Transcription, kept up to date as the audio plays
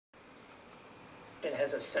and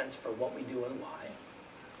has a sense for what we do and why.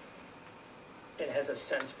 And has a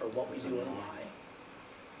sense for what we do and why.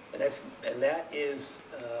 And that is,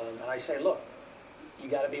 and I say, look, you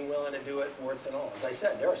got to be willing to do it, warts and all. As I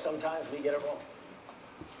said, there are some times we get it wrong.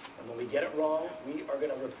 And when we get it wrong, we are going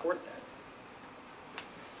to report that.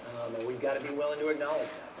 And we've got to be willing to acknowledge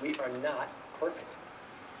that. We are not perfect.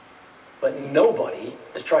 But nobody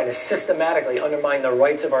is trying to systematically undermine the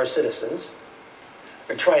rights of our citizens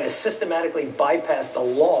or trying to systematically bypass the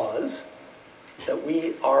laws that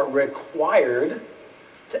we are required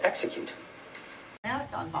to execute.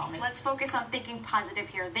 Marathon bombing. Let's focus on thinking positive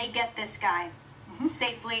here. They get this guy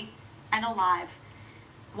safely and alive.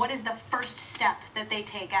 What is the first step that they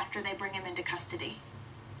take after they bring him into custody?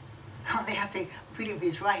 They have to feed him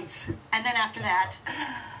his rights. And then after that?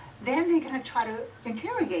 Then they're going to try to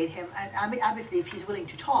interrogate him. And I mean, obviously, if he's willing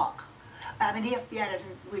to talk. I mean, the FBI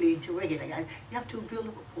doesn't really interrogate a guy. You have to build a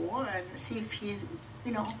rapport and see if he's,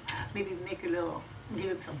 you know, maybe make a little, give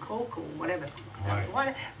him some coke or whatever.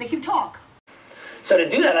 Right. Make him talk. So to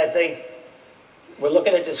do that, I think we're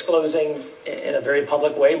looking at disclosing in a very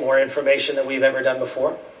public way more information than we've ever done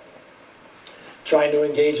before. Trying to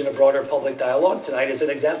engage in a broader public dialogue. Tonight is an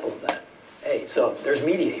example of that. Hey, so there's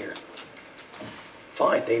media here.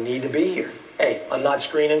 Fine, they need to be here. Hey, I'm not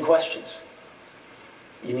screening questions.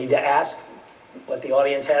 You need to ask what the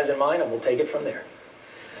audience has in mind, and we'll take it from there.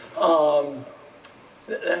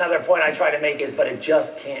 Another point I try to make is, but it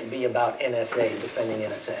just can't be about NSA, defending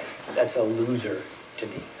NSA. That's a loser to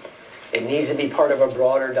me. It needs to be part of a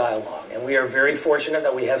broader dialogue, and we are very fortunate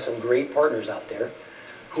that we have some great partners out there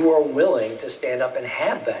who are willing to stand up and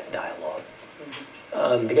have that dialogue.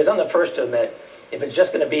 Because I'm the first to admit, if it's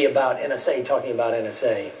just going to be about NSA talking about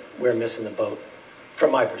NSA, we're missing the boat,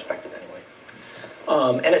 from my perspective anyway.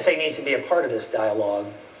 NSA needs to be a part of this dialogue,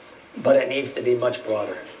 but it needs to be much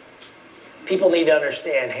broader. People need to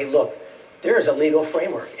understand, hey, look, there is a legal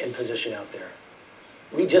framework in position out there.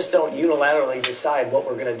 We just don't unilaterally decide what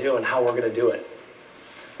we're going to do and how we're going to do it.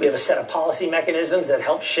 We have a set of policy mechanisms that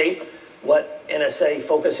help shape what NSA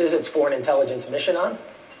focuses its foreign intelligence mission on.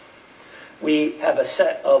 We have a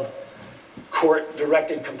set of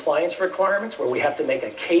court-directed compliance requirements where we have to make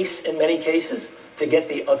a case in many cases to get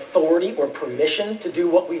the authority or permission to do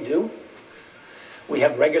what we do. We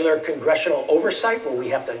have regular congressional oversight where we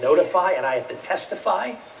have to notify, and I have to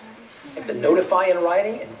testify. I have to notify in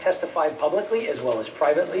writing and testify publicly as well as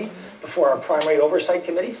privately before our primary oversight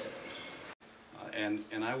committees.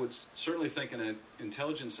 And I would certainly think an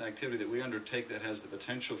intelligence activity that we undertake that has the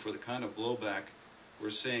potential for the kind of blowback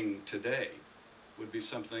we're seeing today would be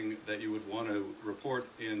something that you would want to report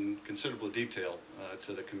in considerable detail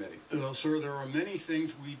to the committee. Well, sir, there are many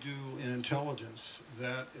things we do in intelligence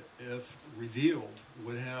that, if revealed,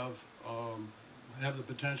 would have the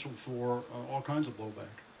potential for all kinds of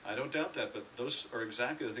blowback. I don't doubt that, but those are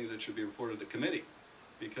exactly the things that should be reported to the committee,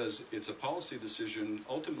 because it's a policy decision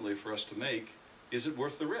ultimately for us to make. Is it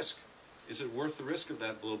worth the risk? Is it worth the risk of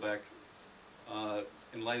that blowback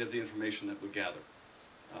in light of the information that we gather?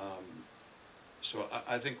 So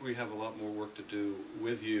I think we have a lot more work to do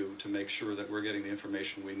with you to make sure that we're getting the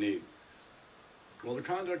information we need. Well, the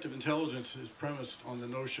conduct of intelligence is premised on the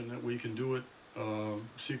notion that we can do it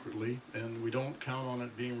secretly, and we don't count on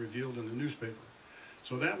it being revealed in the newspaper.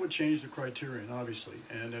 So that would change the criterion, obviously.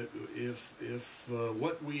 And if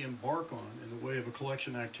what we embark on in the way of a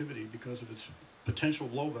collection activity, because of its potential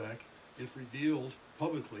blowback, if revealed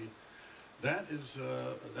publicly, that's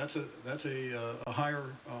a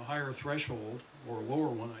higher threshold, or a lower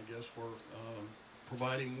one, I guess, for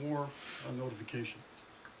providing more notification.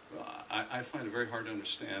 Well, I find it very hard to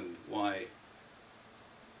understand why,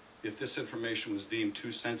 if this information was deemed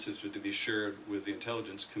too sensitive to be shared with the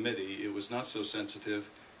Intelligence Committee, it was not so sensitive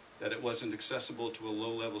that it wasn't accessible to a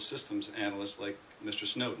low-level systems analyst like Mr.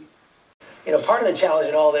 Snowden. You know, part of the challenge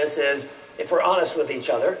in all this is, if we're honest with each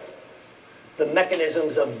other, the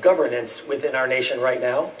mechanisms of governance within our nation right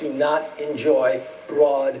now do not enjoy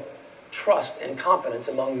broad trust and confidence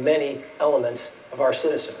among many elements of our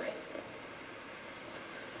citizenry.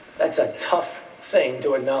 That's a tough thing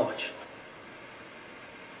to acknowledge.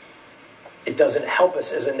 It doesn't help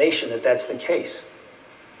us as a nation that that's the case,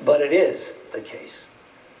 but it is the case.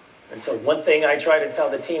 And so one thing I try to tell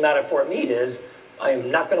the team out at Fort Meade is, I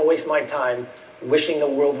am not going to waste my time wishing the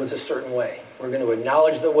world was a certain way. We're going to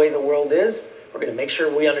acknowledge the way the world is. We're going to make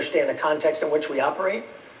sure we understand the context in which we operate.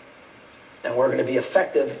 And we're going to be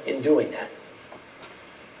effective in doing that.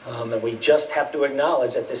 And we just have to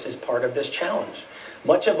acknowledge that this is part of this challenge.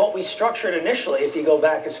 Much of what we structured initially, if you go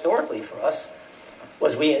back historically for us,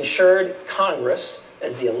 was we ensured Congress,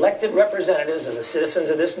 as the elected representatives of the citizens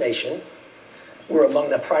of this nation, were among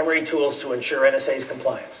the primary tools to ensure NSA's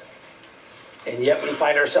compliance. And yet we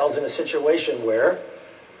find ourselves in a situation where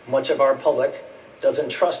much of our public doesn't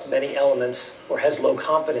trust many elements or has low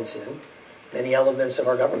confidence in many elements of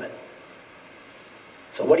our government.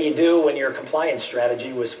 So what do you do when your compliance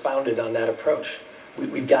strategy was founded on that approach?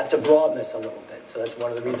 We've got to broaden this a little bit. So that's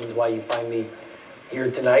one of the reasons why you find me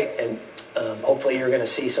here tonight. And hopefully you're going to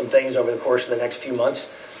see some things over the course of the next few months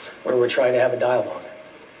where we're trying to have a dialogue.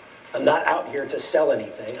 I'm not out here to sell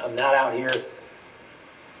anything. I'm not out here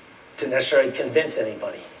to necessarily convince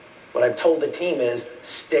anybody. What I've told the team is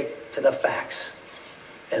stick to the facts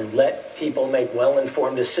and let people make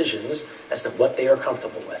well-informed decisions as to what they are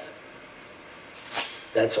comfortable with.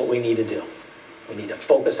 That's what we need to do. We need to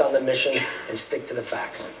focus on the mission and stick to the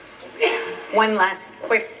facts. One last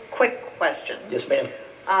quick question. Yes,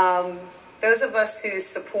 ma'am. Those of us who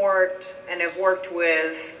support and have worked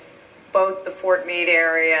with both the Fort Meade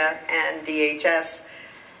area and DHS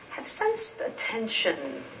have sensed a tension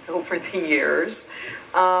over the years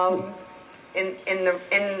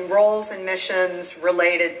in roles and missions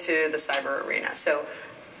related to the cyber arena. So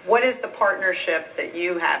what is the partnership that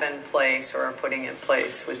you have in place or are putting in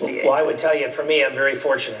place with DHS? Well, I would tell you, for me, I'm very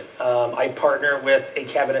fortunate. I partner with a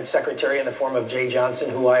cabinet secretary in the form of Jay Johnson,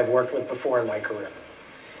 who I have worked with before in my career.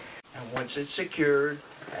 And once it's secured,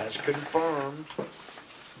 as confirmed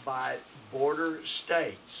by border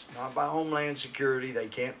states, not by Homeland Security, they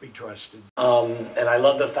can't be trusted. And I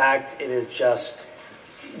love the fact it is just,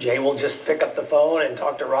 Jay will just pick up the phone and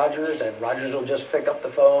talk to Rogers, and Rogers will just pick up the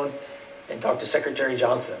phone and talk to Secretary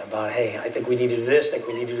Johnson about, hey, I think we need to do this, I think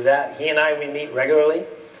we need to do that. He and I, we meet regularly.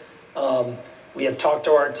 We have talked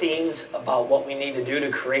to our teams about what we need to do to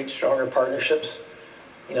create stronger partnerships.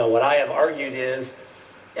 You know, what I have argued is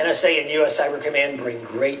NSA and U.S. Cyber Command bring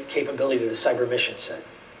great capability to the cyber mission set.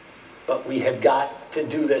 But we have got to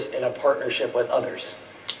do this in a partnership with others.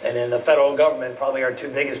 And in the federal government, probably our two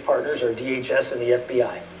biggest partners are DHS and the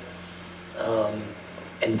FBI.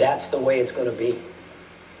 And that's the way it's going to be.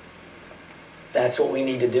 That's what we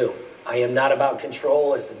need to do. I am not about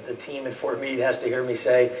control, as the team at Fort Meade has to hear me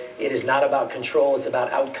say. It is not about control, it's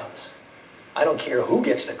about outcomes. I don't care who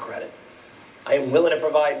gets the credit. I am willing to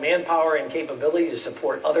provide manpower and capability to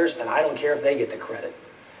support others, and I don't care if they get the credit.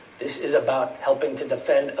 This is about helping to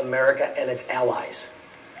defend America and its allies.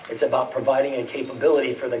 It's about providing a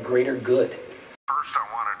capability for the greater good. First, I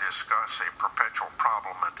want to discuss a perpetual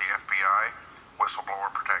problem at the FBI,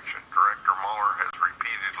 whistleblower protection. Director Mueller has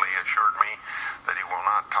repeatedly assured me that he will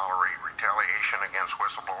not tolerate retaliation against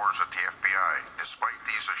whistleblowers at the FBI. Despite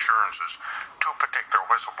these assurances, two particular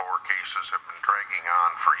whistleblower cases have been dragging on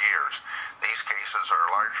for years. These cases are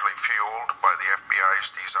largely fueled by the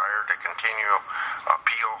FBI's desire to continue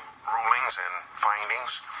appeal rulings and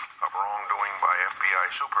findings of wrongdoing by FBI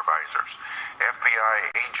supervisors. FBI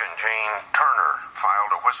agent Jane Turner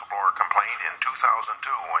filed a whistleblower complaint in 2002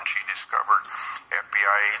 when she discovered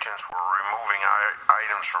FBI agents were removing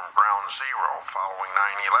items from ground zero following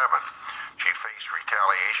 9/11. She faced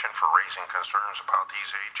retaliation for raising concerns about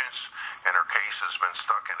these agents, and her case has been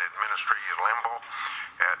stuck in administrative limbo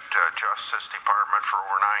at Justice Department for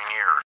over 9 years.